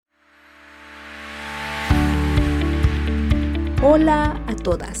Hola a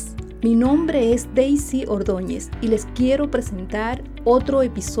todas, mi nombre es Daisy Ordóñez y les quiero presentar otro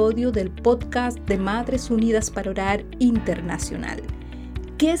episodio del podcast de Madres Unidas para Orar Internacional.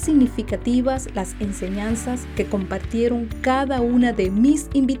 Qué significativas las enseñanzas que compartieron cada una de mis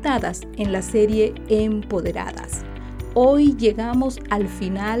invitadas en la serie Empoderadas. Hoy llegamos al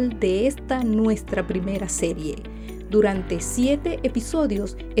final de esta nuestra primera serie. Durante 7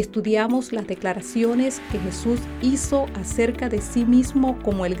 episodios estudiamos las declaraciones que Jesús hizo acerca de sí mismo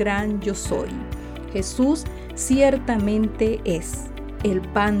como el gran yo soy. Jesús ciertamente es el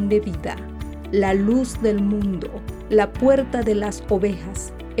pan de vida, la luz del mundo, la puerta de las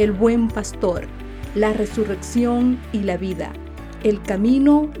ovejas, el buen pastor, la resurrección y la vida, el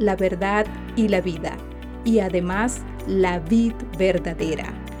camino, la verdad y la vida, y además la vid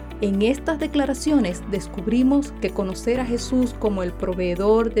verdadera. En estas declaraciones descubrimos que conocer a Jesús como el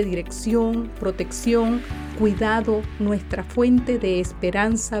proveedor de dirección, protección, cuidado, nuestra fuente de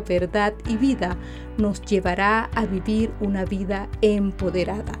esperanza, verdad y vida, nos llevará a vivir una vida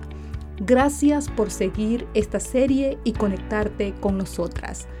empoderada. Gracias por seguir esta serie y conectarte con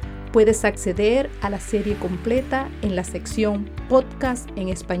nosotras. Puedes acceder a la serie completa en la sección Podcast en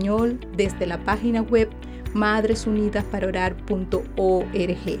Español desde la página web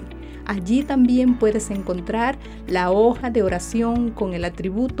madresunidasparoorar.org. Allí también puedes encontrar la hoja de oración con el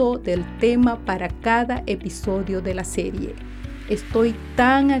atributo del tema para cada episodio de la serie. Estoy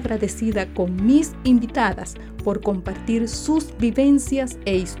tan agradecida con mis invitadas por compartir sus vivencias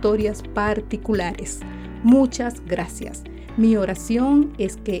e historias particulares. Muchas gracias. Mi oración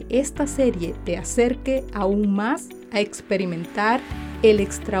es que esta serie te acerque aún más a experimentar el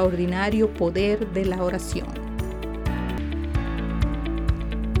extraordinario poder de la oración.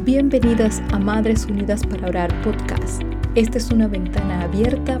 Bienvenidas a Madres Unidas para Orar Podcast. Esta es una ventana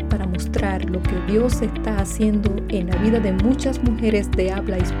abierta para mostrar lo que Dios está haciendo en la vida de muchas mujeres de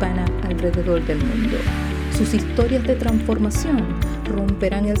habla hispana alrededor del mundo. Sus historias de transformación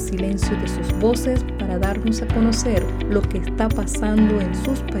romperán el silencio de sus voces para darnos a conocer lo que está pasando en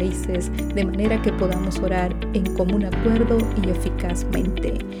sus países, de manera que podamos orar en común acuerdo y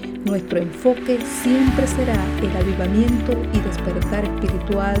eficazmente. Nuestro enfoque siempre será el avivamiento y despertar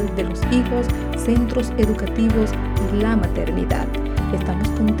espiritual de los hijos, centros educativos y la maternidad. Estamos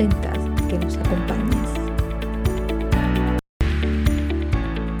contentas que nos acompañes.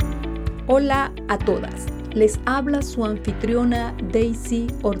 Hola a todas. Les habla su anfitriona Daisy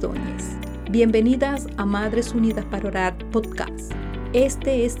Ordóñez. Bienvenidas a Madres Unidas para Orar Podcast.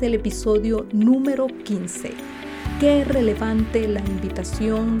 Este es el episodio número 15. Qué relevante la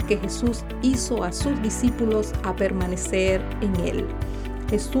invitación que Jesús hizo a sus discípulos a permanecer en Él.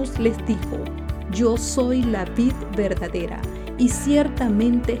 Jesús les dijo: yo soy la vid verdadera, y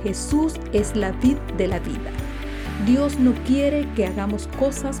ciertamente Jesús es la vid de la vida. Dios no quiere que hagamos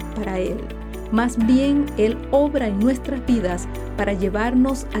cosas para Él. Más bien, Él obra en nuestras vidas para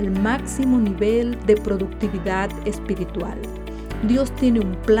llevarnos al máximo nivel de productividad espiritual. Dios tiene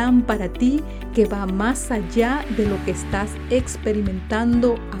un plan para ti que va más allá de lo que estás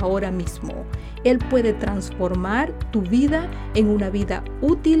experimentando ahora mismo. Él puede transformar tu vida en una vida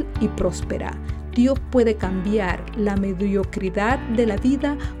útil y próspera. Dios puede cambiar la mediocridad de la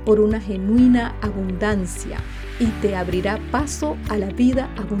vida por una genuina abundancia y te abrirá paso a la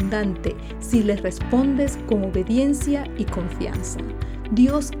vida abundante si le respondes con obediencia y confianza.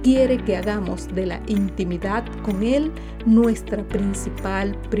 Dios quiere que hagamos de la intimidad con Él nuestra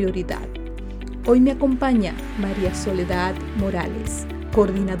principal prioridad. Hoy me acompaña María Soledad Morales,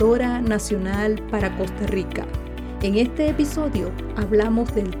 Coordinadora Nacional para Costa Rica. En este episodio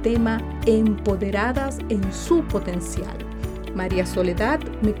hablamos del tema Empoderadas en su potencial. María Soledad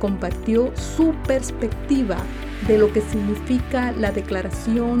me compartió su perspectiva de lo que significa la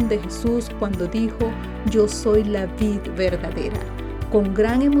declaración de Jesús cuando dijo: yo soy la vid verdadera. Con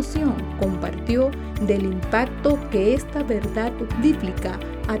gran emoción compartió del impacto que esta verdad bíblica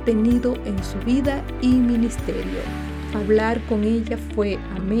ha tenido en su vida y ministerio. Hablar con ella fue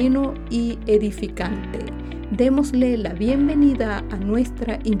ameno y edificante. Démosle la bienvenida a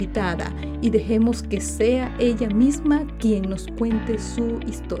nuestra invitada y dejemos que sea ella misma quien nos cuente su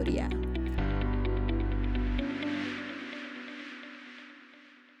historia.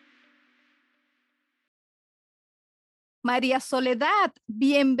 María Soledad,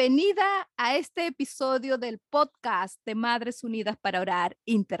 bienvenida a este episodio del podcast de Madres Unidas para Orar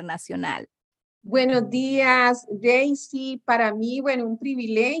Internacional. Buenos días, Daisy. Para mí, un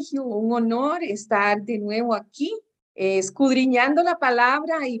privilegio, un honor estar de nuevo aquí, escudriñando la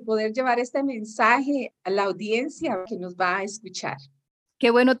palabra y poder llevar este mensaje a la audiencia que nos va a escuchar. Qué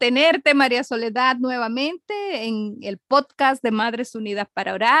bueno tenerte, María Soledad, nuevamente en el podcast de Madres Unidas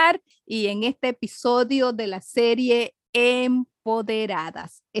para Orar y en este episodio de la serie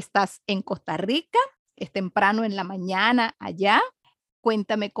Empoderadas. ¿Estás en Costa Rica? ¿Es temprano en la mañana allá?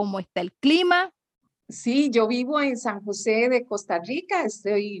 Cuéntame cómo está el clima. Sí, yo vivo en San José de Costa Rica,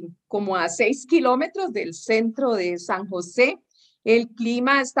 estoy como a 6 kilómetros del centro de San José. El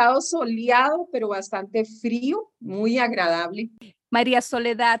clima ha estado soleado, pero bastante frío, muy agradable. María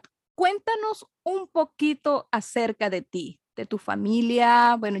Soledad, cuéntanos un poquito acerca de ti, de tu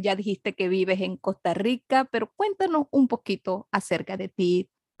familia. Bueno, ya dijiste que vives en Costa Rica, pero cuéntanos un poquito acerca de ti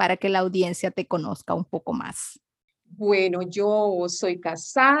para que la audiencia te conozca un poco más. Bueno, yo soy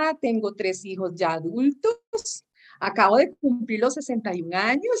casada, tengo 3 hijos ya adultos, acabo de cumplir los 61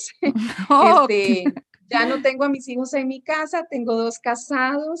 años. Oh, Ya no tengo a mis hijos en mi casa, tengo 2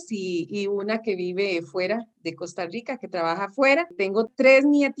 casados y una que vive fuera de Costa Rica, que trabaja afuera. Tengo 3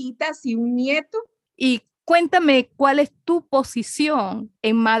 nietitas y un nieto. y cuéntame cuál es tu posición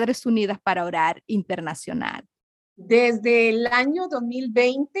en Madres Unidas para Orar Internacional. Desde el año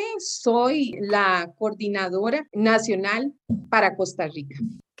 2020 soy la coordinadora nacional para Costa Rica.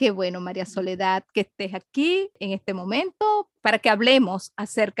 Qué bueno, María Soledad, que estés aquí en este momento para que hablemos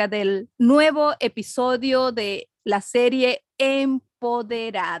acerca del nuevo episodio de la serie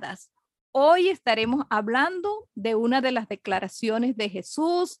Empoderadas. Hoy estaremos hablando de una de las declaraciones de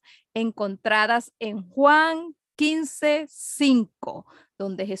Jesús encontradas en Juan 15:5,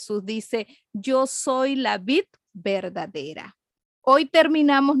 donde Jesús dice, yo soy la vid verdadera. Hoy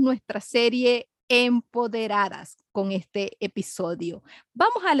terminamos nuestra serie Empoderadas con este episodio.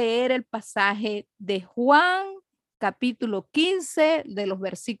 Vamos a leer el pasaje de Juan, capítulo 15, de los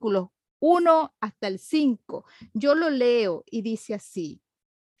versículos 1 hasta el 5. Yo lo leo y dice así: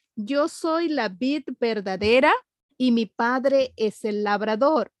 Yo soy la vid verdadera y mi padre es el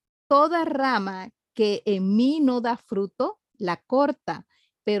labrador. Toda rama que en mí no da fruto, la corta,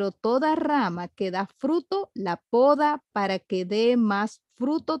 pero toda rama que da fruto, la poda para que dé más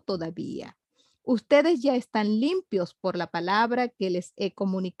fruto todavía. Ustedes ya están limpios por la palabra que les he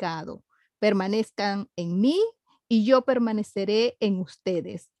comunicado. Permanezcan en mí y yo permaneceré en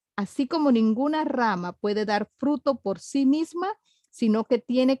ustedes. Así como ninguna rama puede dar fruto por sí misma, sino que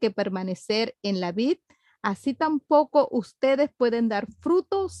tiene que permanecer en la vid, así tampoco ustedes pueden dar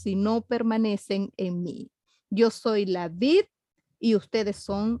fruto si no permanecen en mí. Yo soy la vid y ustedes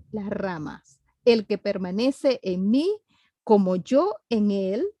son las ramas. El que permanece en mí, como yo en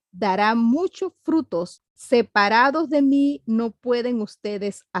él, dará muchos frutos. Separados de mí, no pueden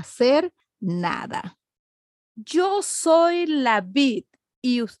ustedes hacer nada. Yo soy la vid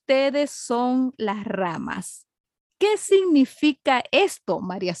y ustedes son las ramas. ¿Qué significa esto,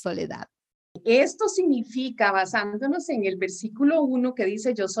 María Soledad? Esto significa, basándonos en el versículo 1 que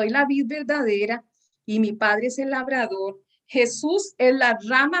dice, yo soy la vid verdadera y mi padre es el labrador. Jesús es la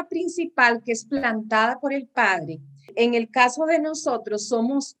rama principal que es plantada por el Padre. En el caso de nosotros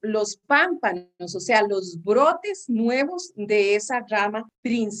somos los pámpanos, o sea, los brotes nuevos de esa rama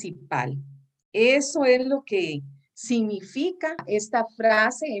principal. Eso es lo que significa esta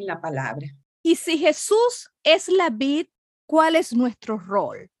frase en la palabra. Y si Jesús es la vid, ¿cuál es nuestro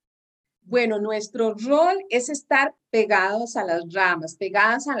rol? Bueno, nuestro rol es estar pegados a las ramas,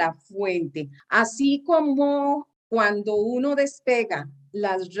 pegadas a la fuente, así como cuando uno despega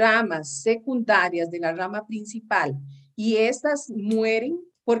las ramas secundarias de la rama principal y estas mueren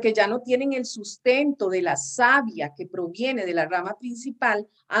porque ya no tienen el sustento de la savia que proviene de la rama principal,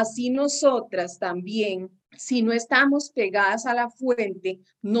 así nosotras también, si no estamos pegadas a la fuente,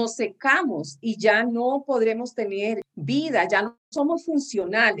 nos secamos y ya no podremos tener vida, ya no somos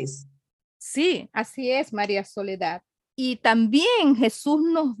funcionales. Sí, así es, María Soledad. Y también Jesús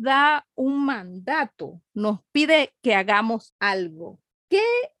nos da un mandato, nos pide que hagamos algo. ¿Qué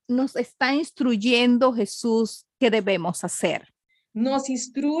nos está instruyendo Jesús que debemos hacer? Nos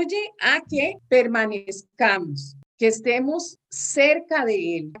instruye a que permanezcamos, que estemos cerca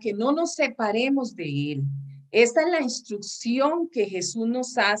de Él, que no nos separemos de Él. Esta es la instrucción que Jesús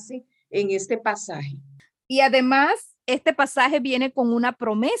nos hace en este pasaje. Y además, este pasaje viene con una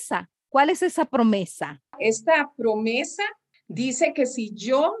promesa. ¿Cuál es esa promesa? Esta promesa dice que si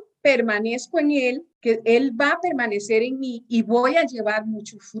yo permanezco en Él, que Él va a permanecer en mí y voy a llevar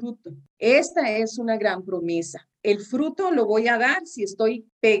mucho fruto. Esta es una gran promesa. El fruto lo voy a dar si estoy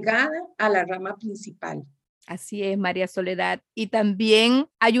pegada a la rama principal. Así es, María Soledad. Y también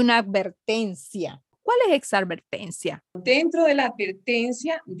hay una advertencia. ¿Cuál es esa advertencia? Dentro de la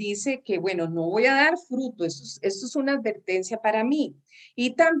advertencia dice que, bueno, no voy a dar fruto. Esto es una advertencia para mí.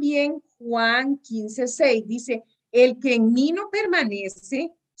 Y también Juan 15:6 dice, El que en mí no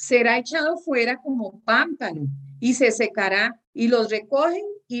permanece será echado fuera como pámpano y se secará, y los recogen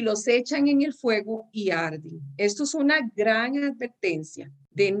y los echan en el fuego y arden. Esto es una gran advertencia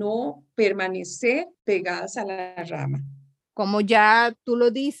de no permanecer pegadas a la rama. Como ya tú lo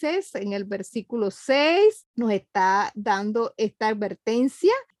dices, en el versículo 6 nos está dando esta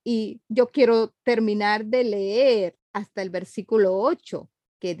advertencia y yo quiero terminar de leer hasta el versículo 8,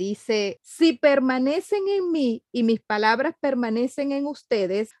 que dice, si permanecen en mí y mis palabras permanecen en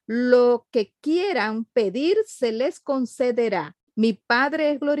ustedes, lo que quieran pedir se les concederá. Mi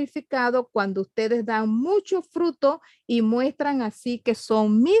Padre es glorificado cuando ustedes dan mucho fruto y muestran así que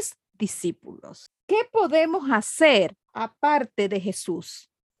son mis discípulos. ¿Qué podemos hacer aparte de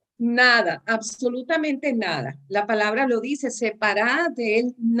Jesús? Nada, absolutamente nada. La palabra lo dice, separada de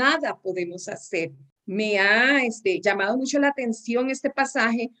él, nada podemos hacer. Me ha llamado mucho la atención este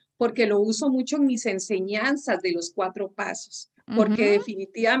pasaje porque lo uso mucho en mis enseñanzas de los 4 pasos, porque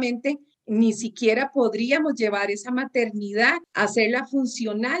definitivamente ni siquiera podríamos llevar esa maternidad, hacerla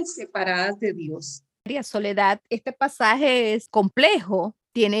funcional separadas de Dios. María Soledad, este pasaje es complejo,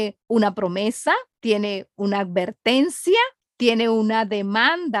 tiene una promesa, tiene una advertencia, tiene una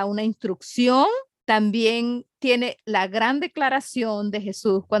demanda, una instrucción, también tiene la gran declaración de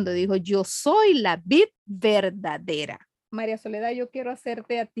Jesús cuando dijo, yo soy la vid verdadera. María Soledad, yo quiero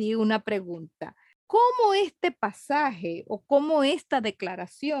hacerte a ti una pregunta. ¿Cómo este pasaje o cómo esta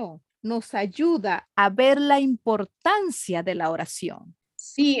declaración nos ayuda a ver la importancia de la oración?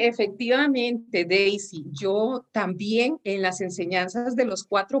 Sí, efectivamente, Daisy. Yo también en las enseñanzas de los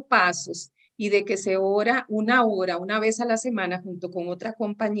 4 pasos y de que se ora una hora, una vez a la semana junto con otra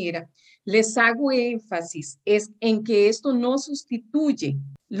compañera, les hago énfasis es en que esto no sustituye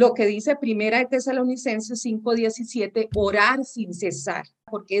lo que dice Primera de Tesalonicenses 5:17, orar sin cesar,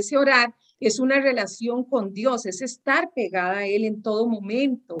 porque ese orar es una relación con Dios, es estar pegada a Él en todo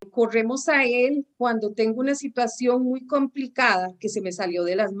momento. Corremos a Él cuando tengo una situación muy complicada que se me salió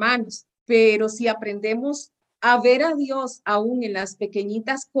de las manos, pero si aprendemos a ver a Dios aún en las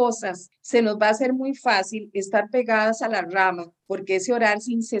pequeñitas cosas, se nos va a hacer muy fácil estar pegadas a la rama, porque ese orar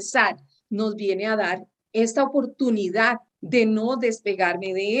sin cesar nos viene a dar esta oportunidad de no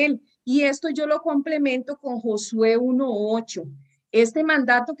despegarme de Él. Y esto yo lo complemento con Josué 1:8. Este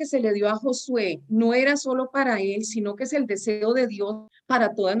mandato que se le dio a Josué no era solo para él, sino que es el deseo de Dios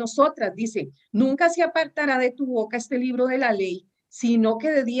para todas nosotras. Dice, nunca se apartará de tu boca este libro de la ley, sino que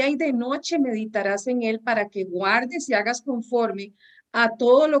de día y de noche meditarás en él para que guardes y hagas conforme a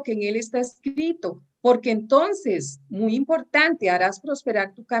todo lo que en él está escrito. Porque entonces, muy importante, harás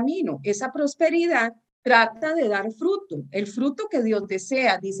prosperar tu camino. Esa prosperidad trata de dar fruto, el fruto que Dios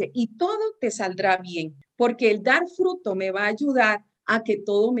desea, dice, y todo te saldrá bien, porque el dar fruto me va a ayudar a que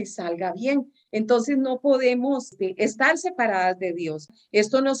todo me salga bien. Entonces no podemos estar separadas de Dios.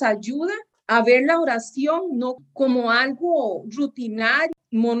 Esto nos ayuda a ver la oración no como algo rutinario,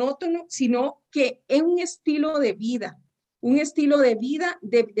 monótono, sino que es un estilo de vida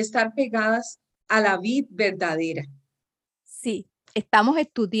de estar pegadas a la vid verdadera. Sí, estamos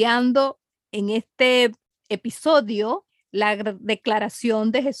estudiando en este episodio la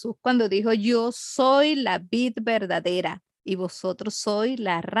declaración de Jesús cuando dijo, yo soy la vid verdadera y vosotros sois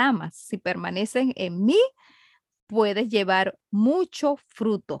las ramas. Si permanecen en mí, puedes llevar mucho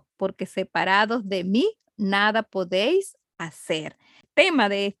fruto, porque separados de mí, nada podéis hacer. El tema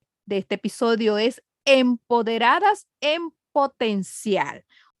de este episodio es empoderadas en potencial.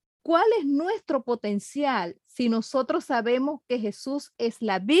 ¿Cuál es nuestro potencial si nosotros sabemos que Jesús es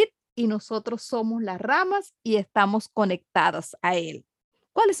la vid y nosotros somos las ramas y estamos conectadas a Él?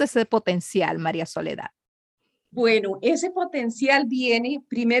 ¿Cuál es ese potencial, María Soledad? Bueno, ese potencial viene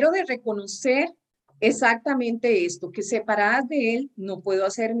primero de reconocer exactamente esto, que separadas de Él no puedo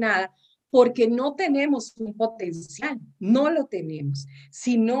hacer nada porque no tenemos un potencial, no lo tenemos,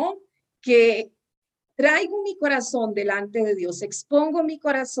 sino que traigo mi corazón delante de Dios, expongo mi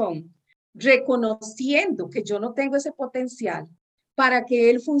corazón, reconociendo que yo no tengo ese potencial para que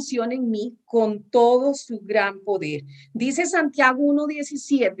Él funcione en mí con todo su gran poder. Dice Santiago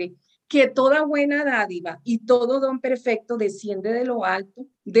 1:17 que toda buena dádiva y todo don perfecto desciende de lo alto,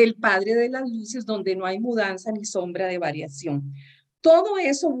 del Padre de las luces, donde no hay mudanza ni sombra de variación. Todo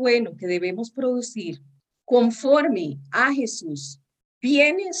eso bueno que debemos producir conforme a Jesús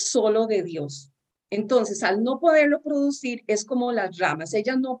viene solo de Dios. Entonces, al no poderlo producir, es como las ramas.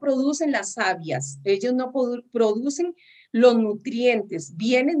 Ellas no producen las sabias, ellas no producen los nutrientes,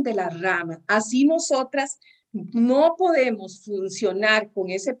 vienen de la rama. Así nosotras no podemos funcionar con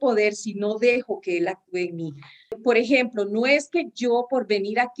ese poder si no dejo que Él actúe en mí. Por ejemplo, no es que yo por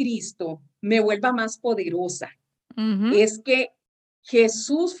venir a Cristo me vuelva más poderosa. Ujú. es que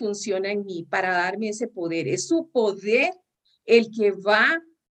Jesús funciona en mí para darme ese poder. Es su poder el que va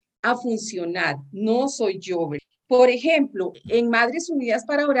a funcionar, no soy yo. Por ejemplo, en Madres Unidas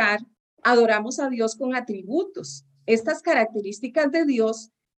para Orar, adoramos a Dios con atributos, estas características de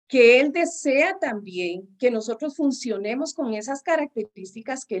Dios que Él desea también que nosotros funcionemos con esas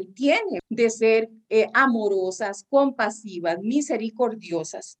características que Él tiene, de ser amorosas, compasivas,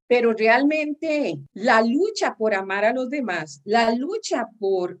 misericordiosas, pero realmente la lucha por amar a los demás, la lucha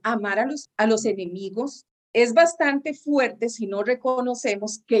por amar a los enemigos, es bastante fuerte si no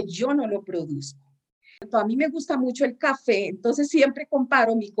reconocemos que yo no lo produzco. A mí me gusta mucho el café, entonces siempre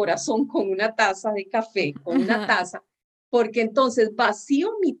comparo mi corazón con una taza de café, con una Ajá. taza, porque entonces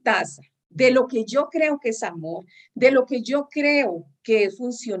vacío mi taza de lo que yo creo que es amor, de lo que yo creo que es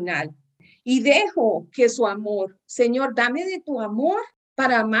funcional, y dejo que su amor, Señor, dame de tu amor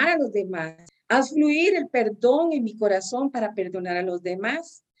para amar a los demás. Haz fluir el perdón en mi corazón para perdonar a los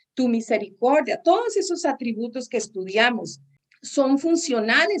demás, tu misericordia, todos esos atributos que estudiamos son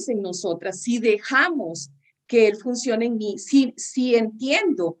funcionales en nosotras si dejamos que Él funcione en mí, si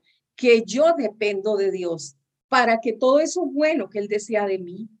entiendo que yo dependo de Dios para que todo eso bueno que Él desea de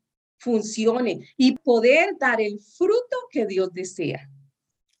mí funcione y poder dar el fruto que Dios desea.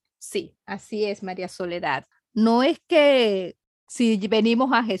 Sí, así es, María Soledad. No es que si venimos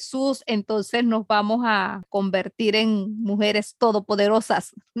a Jesús, entonces nos vamos a convertir en mujeres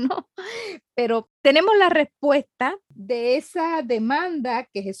todopoderosas, ¿no? Pero tenemos la respuesta de esa demanda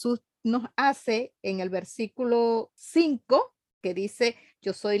que Jesús nos hace en el versículo 5, que dice,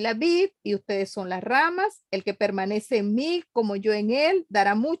 yo soy la vid y ustedes son las ramas, el que permanece en mí como yo en él,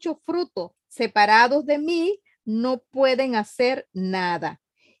 dará mucho fruto. Separados de mí, no pueden hacer nada.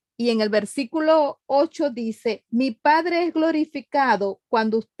 Y en el versículo 8 dice, mi Padre es glorificado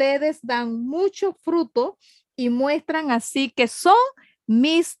cuando ustedes dan mucho fruto y muestran así que son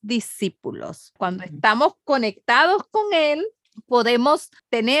mis discípulos. Cuando estamos conectados con Él, podemos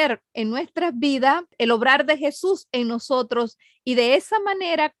tener en nuestras vidas el obrar de Jesús en nosotros y de esa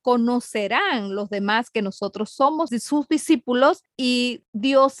manera conocerán los demás que nosotros somos sus discípulos y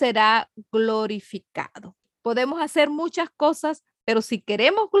Dios será glorificado. Podemos hacer muchas cosas, pero si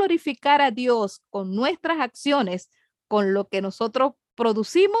queremos glorificar a Dios con nuestras acciones, con lo que nosotros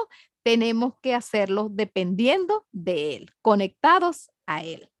producimos, tenemos que hacerlo dependiendo de Él, conectados a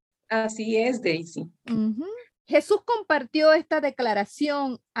Él. Así es, Daisy. Ujú. Jesús compartió esta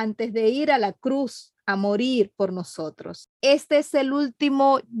declaración antes de ir a la cruz a morir por nosotros. Este es el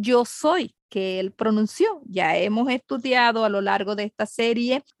último yo soy que él pronunció. Ya hemos estudiado a lo largo de esta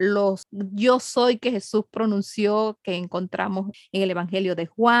serie los yo soy que Jesús pronunció que encontramos en el Evangelio de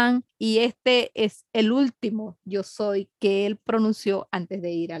Juan y este es el último yo soy que él pronunció antes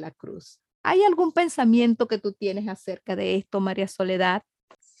de ir a la cruz. ¿Hay algún pensamiento que tú tienes acerca de esto, María Soledad?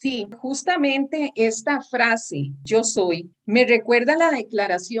 Sí, justamente esta frase, yo soy, me recuerda la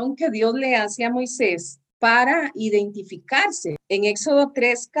declaración que Dios le hace a Moisés para identificarse. En Éxodo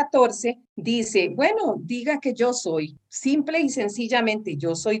 3:14 dice, bueno, diga que yo soy, simple y sencillamente,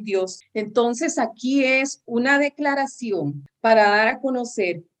 yo soy Dios. Entonces aquí es una declaración para dar a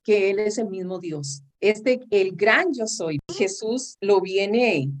conocer que Él es el mismo Dios. El gran yo soy, Jesús lo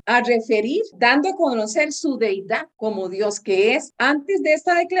viene a referir, dando a conocer su deidad como Dios que es. Antes de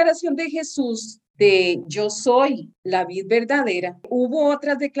esta declaración de Jesús, de yo soy la vid verdadera, hubo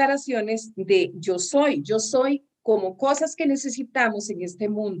otras declaraciones de yo soy como cosas que necesitamos en este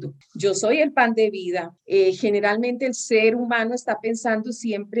mundo. Yo soy el pan de vida. Generalmente el ser humano está pensando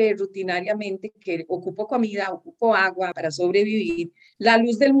siempre rutinariamente que ocupo comida, ocupo agua para sobrevivir. La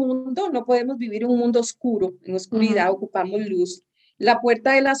luz del mundo, no podemos vivir en un mundo oscuro, en oscuridad Ujú. ocupamos luz. La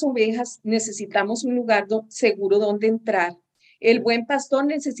puerta de las ovejas, necesitamos un lugar seguro donde entrar. El buen pastor,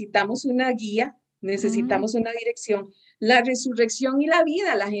 necesitamos una guía, Ujú. necesitamos una dirección. La resurrección y la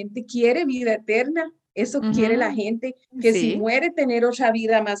vida, la gente quiere vida eterna, eso quiere la Ujú. gente, que si Sí. muere tener otra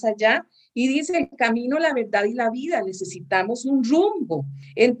vida más allá. Y dice el camino, la verdad y la vida, necesitamos un rumbo.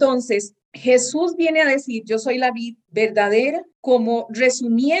 Entonces, Jesús viene a decir, yo soy la vid verdadera, como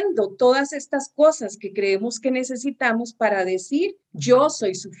resumiendo todas estas cosas que creemos que necesitamos para decir, yo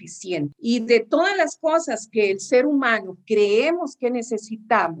soy suficiente. Y de todas las cosas que el ser humano creemos que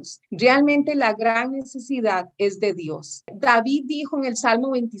necesitamos, realmente la gran necesidad es de Dios. David dijo en el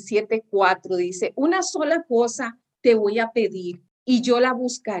Salmo 27:4, dice, una sola cosa te voy a pedir y yo la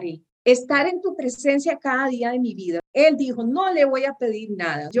buscaré. Estar en tu presencia cada día de mi vida. Él dijo, no le voy a pedir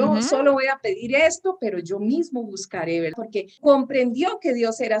nada, yo solo voy a pedir esto, pero yo mismo buscaré, ¿verdad? Porque comprendió que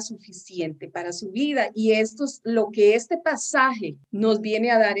Dios era suficiente para su vida y esto es lo que este pasaje nos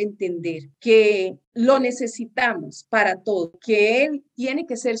viene a dar a entender, que lo necesitamos para todo, que Él tiene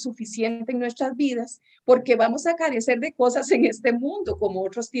que ser suficiente en nuestras vidas, porque vamos a carecer de cosas en este mundo, como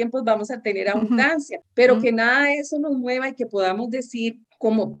otros tiempos vamos a tener abundancia, pero que nada de eso nos mueva y que podamos decir,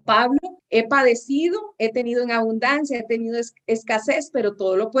 como Pablo, he padecido, he tenido en abundancia, he tenido escasez, pero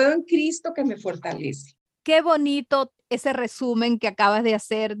todo lo puedo en Cristo que me fortalece. Qué bonito ese resumen que acabas de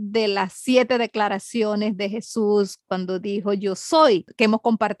hacer de las 7 declaraciones de Jesús cuando dijo yo soy, que hemos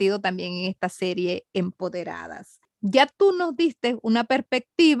compartido también en esta serie Empoderadas. Ya tú nos diste una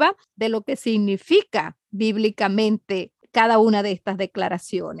perspectiva de lo que significa bíblicamente cada una de estas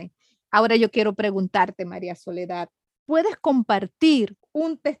declaraciones. Ahora yo quiero preguntarte, María Soledad, ¿puedes compartir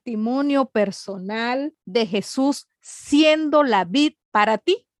un testimonio personal de Jesús siendo la vid para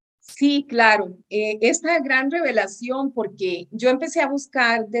ti? Sí, claro, esta gran revelación, porque yo empecé a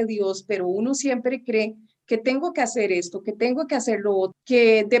buscar de Dios, pero uno siempre cree que tengo que hacer esto, que tengo que hacerlo otro,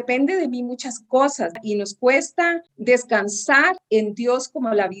 que depende de mí muchas cosas y nos cuesta descansar en Dios como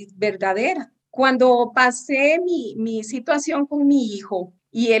la verdadera. Cuando pasé mi situación con mi hijo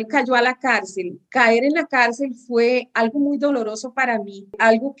y él cayó a la cárcel, caer en la cárcel fue algo muy doloroso para mí,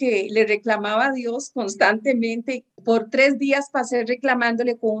 algo que le reclamaba a Dios constantemente. Por 3 días pasé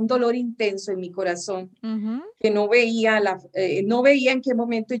reclamándole con un dolor intenso en mi corazón, que no veía en qué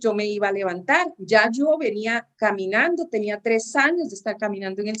momento yo me iba a levantar. Ya yo venía caminando, tenía 3 años de estar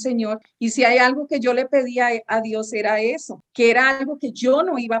caminando en el Señor, y si hay algo que yo le pedía a Dios era eso, que era algo que yo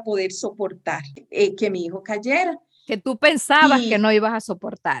no iba a poder soportar, que mi hijo cayera. Que tú pensabas que no ibas a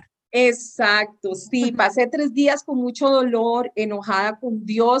soportar. Exacto, sí, pasé 3 días con mucho dolor, enojada con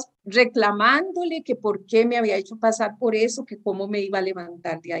Dios, reclamándole que por qué me había hecho pasar por eso, que cómo me iba a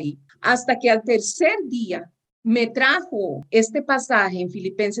levantar de ahí. Hasta que al tercer día me trajo este pasaje en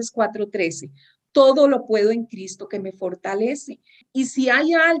Filipenses 4:13. Todo lo puedo en Cristo que me fortalece. Y si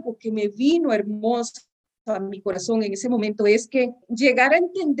hay algo que me vino hermoso a mi corazón en ese momento, es que llegar a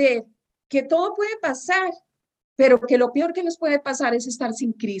entender que todo puede pasar, pero que lo peor que nos puede pasar es estar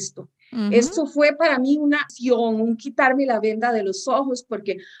sin Cristo. Eso fue para mí una acción, un quitarme la venda de los ojos,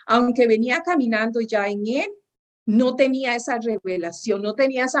 porque aunque venía caminando ya en Él, no tenía esa revelación, no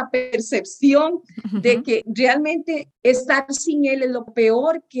tenía esa percepción de que realmente estar sin Él es lo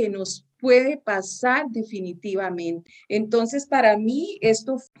peor que nos puede pasar definitivamente. Entonces, para mí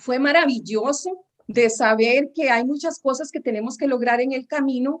esto fue maravilloso de saber que hay muchas cosas que tenemos que lograr en el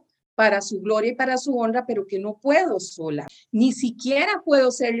camino para su gloria y para su honra, pero que no puedo sola. Ni siquiera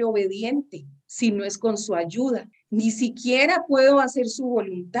puedo serle obediente si no es con su ayuda. Ni siquiera puedo hacer su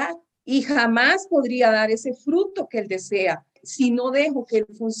voluntad y jamás podría dar ese fruto que él desea si no dejo que él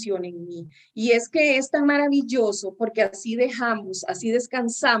funcione en mí. Y es que es tan maravilloso porque así dejamos, así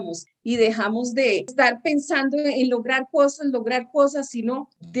descansamos y dejamos de estar pensando en lograr cosas, sino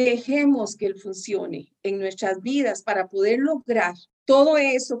dejemos que él funcione en nuestras vidas para poder lograr todo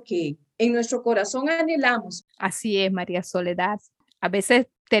eso que en nuestro corazón anhelamos. Así es, María Soledad. A veces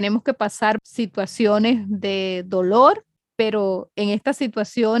tenemos que pasar situaciones de dolor, pero en estas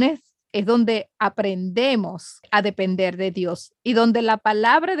situaciones es donde aprendemos a depender de Dios y donde la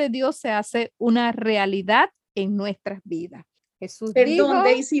palabra de Dios se hace una realidad en nuestras vidas. Jesús Perdón, dijo,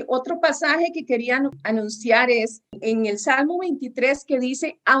 Daisy, otro pasaje que quería anunciar es en el Salmo 23 que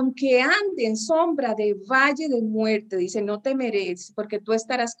dice, aunque ande en sombra de valle de muerte, dice, no temeré porque tú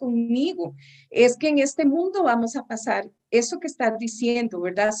estarás conmigo. Es que en este mundo vamos a pasar eso que estás diciendo,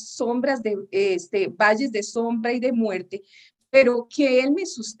 ¿verdad? Sombras de valles de sombra y de muerte, pero que Él me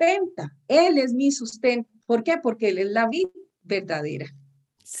sustenta, Él es mi sustento. ¿Por qué? Porque Él es la vida verdadera.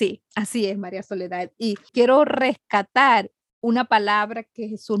 sí, así es, María Soledad. Y quiero rescatar una palabra que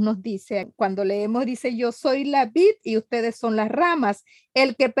Jesús nos dice. Cuando leemos, dice, yo soy la vid y ustedes son las ramas.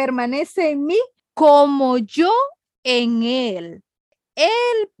 El que permanece en mí, como yo en él.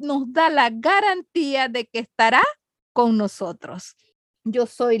 Él nos da la garantía de que estará con nosotros. Yo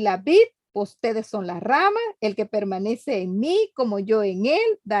soy la vid, ustedes son las ramas. El que permanece en mí, como yo en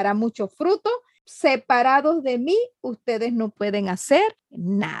él, dará mucho fruto. Separados de mí, ustedes no pueden hacer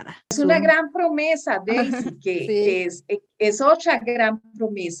nada. Es una gran promesa, Daisy, Sí. es otra gran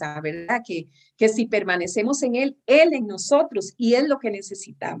promesa, ¿verdad? Que si permanecemos en Él en nosotros, y es lo que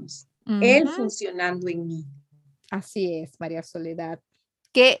necesitamos, Él funcionando en mí. Así es, María Soledad.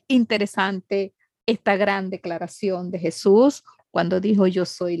 Qué interesante esta gran declaración de Jesús cuando dijo yo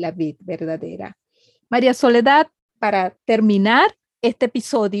soy la vid verdadera. María Soledad, para terminar este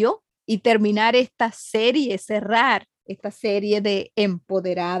episodio y terminar esta serie, cerrar esta serie de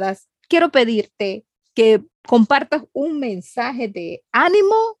empoderadas, quiero pedirte que compartas un mensaje de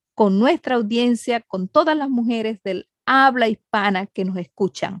ánimo con nuestra audiencia, con todas las mujeres del habla hispana que nos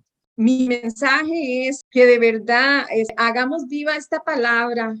escuchan. Mi mensaje es que de verdad hagamos viva esta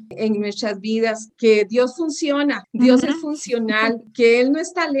palabra en nuestras vidas, que Dios funciona, Dios es funcional, que Él no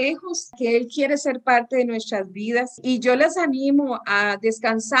está lejos, que Él quiere ser parte de nuestras vidas y yo les animo a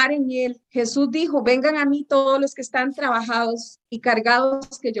descansar en Él. Jesús dijo, vengan a mí todos los que están trabajados y cargados,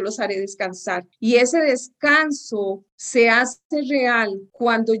 que yo los haré descansar. Y ese descanso se hace real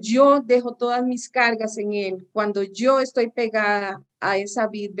cuando yo dejo todas mis cargas en Él, cuando yo estoy pegada a esa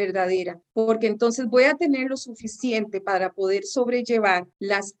vid verdadera, porque entonces voy a tener lo suficiente para poder sobrellevar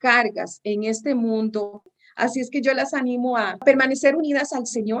las cargas en este mundo. Así es que yo las animo a permanecer unidas al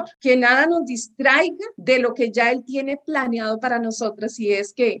Señor, que nada nos distraiga de lo que ya Él tiene planeado para nosotras, y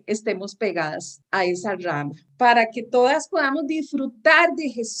es que estemos pegadas a esa rama, para que todas podamos disfrutar de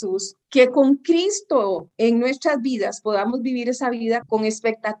Jesús, que con Cristo en nuestras vidas podamos vivir esa vida con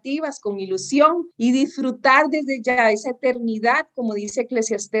expectativas, con ilusión y disfrutar desde ya esa eternidad, como dice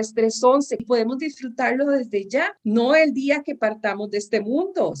Eclesiastés 3:11. Podemos disfrutarlo desde ya, no el día que partamos de este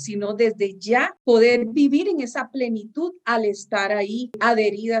mundo, sino desde ya poder vivir en esa plenitud al estar ahí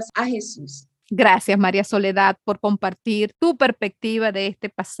adheridas a Jesús. Gracias, María Soledad, por compartir tu perspectiva de este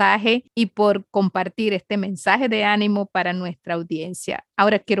pasaje y por compartir este mensaje de ánimo para nuestra audiencia.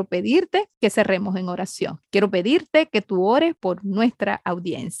 Ahora quiero pedirte que cerremos en oración. Quiero pedirte que tú ores por nuestra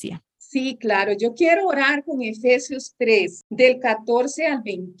audiencia. Sí, claro. Yo quiero orar con Efesios 3, del 14 al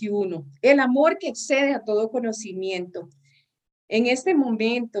 21. El amor que excede a todo conocimiento. En este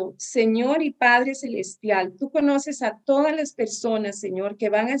momento, Señor y Padre Celestial, tú conoces a todas las personas, Señor, que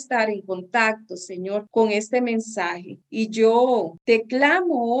van a estar en contacto, Señor, con este mensaje. Y yo te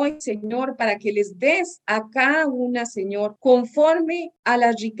clamo hoy, Señor, para que les des a cada una, Señor, conforme a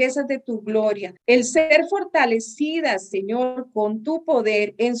las riquezas de tu gloria, el ser fortalecidas, Señor, con tu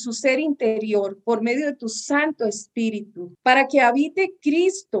poder en su ser interior por medio de tu Santo Espíritu, para que habite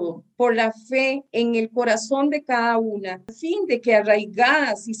Cristo por la fe en el corazón de cada una, a fin de que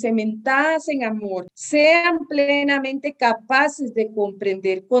arraigadas y cementadas en amor, sean plenamente capaces de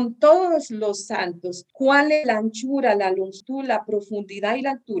comprender con todos los santos cuál es la anchura, la longitud, la profundidad y la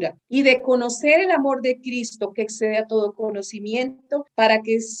altura, y de conocer el amor de Cristo que excede a todo conocimiento, para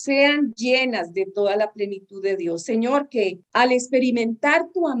que sean llenas de toda la plenitud de Dios. Señor, que al experimentar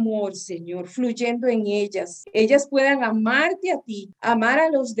tu amor, Señor, fluyendo en ellas puedan amarte a ti, amar a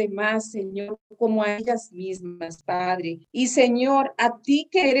los demás, Señor, como a ellas mismas, Padre. Y Señor, a ti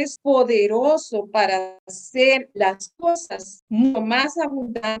que eres poderoso para hacer las cosas mucho más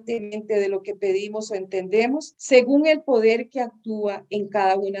abundantemente de lo que pedimos o entendemos, según el poder que actúa en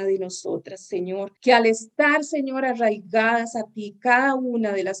cada una de nosotras, Señor, que al estar, Señor, arraigadas a ti, cada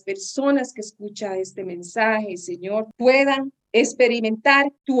una de las personas que escucha este mensaje, Señor, puedan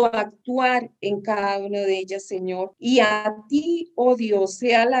experimentar tu actuar en cada una de ellas, Señor. Y a ti, oh Dios,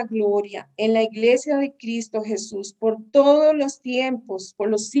 sea la gloria en la iglesia de Cristo Jesús por todos los tiempos, por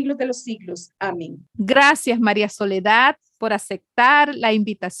los siglos de los siglos. Amén. Gracias, María Soledad, por aceptar la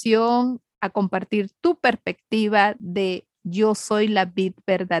invitación a compartir tu perspectiva de yo soy la vid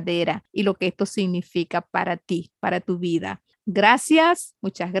verdadera y lo que esto significa para ti, para tu vida. Gracias,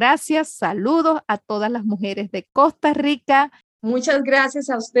 muchas gracias. Saludos a todas las mujeres de Costa Rica. Muchas gracias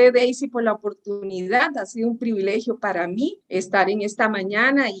a usted, Daisy, por la oportunidad. Ha sido un privilegio para mí estar en esta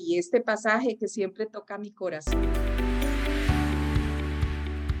mañana y este pasaje que siempre toca mi corazón.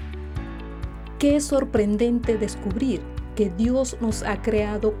 Qué sorprendente descubrir que Dios nos ha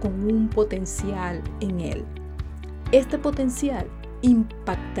creado con un potencial en Él. Este potencial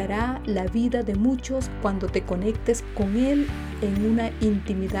impactará la vida de muchos cuando te conectes con Él en una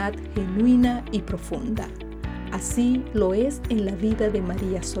intimidad genuina y profunda. Así lo es en la vida de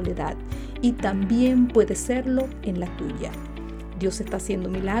María Soledad y también puede serlo en la tuya. Dios está haciendo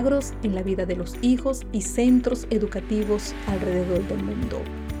milagros en la vida de los hijos y centros educativos alrededor del mundo.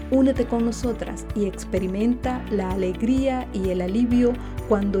 Únete con nosotras y experimenta la alegría y el alivio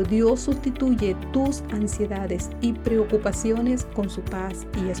cuando Dios sustituye tus ansiedades y preocupaciones con su paz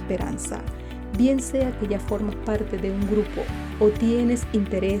y esperanza. Bien sea que ya formas parte de un grupo o tienes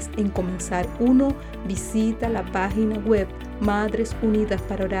interés en comenzar uno, visita la página web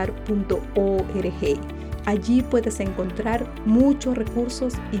madresunidasparorar.org. Allí puedes encontrar muchos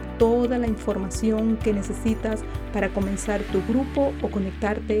recursos y toda la información que necesitas para comenzar tu grupo o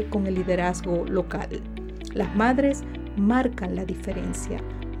conectarte con el liderazgo local. Las madres marcan la diferencia.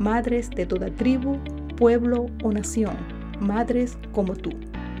 Madres de toda tribu, pueblo o nación. Madres como tú.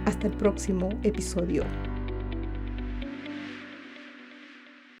 Hasta el próximo episodio.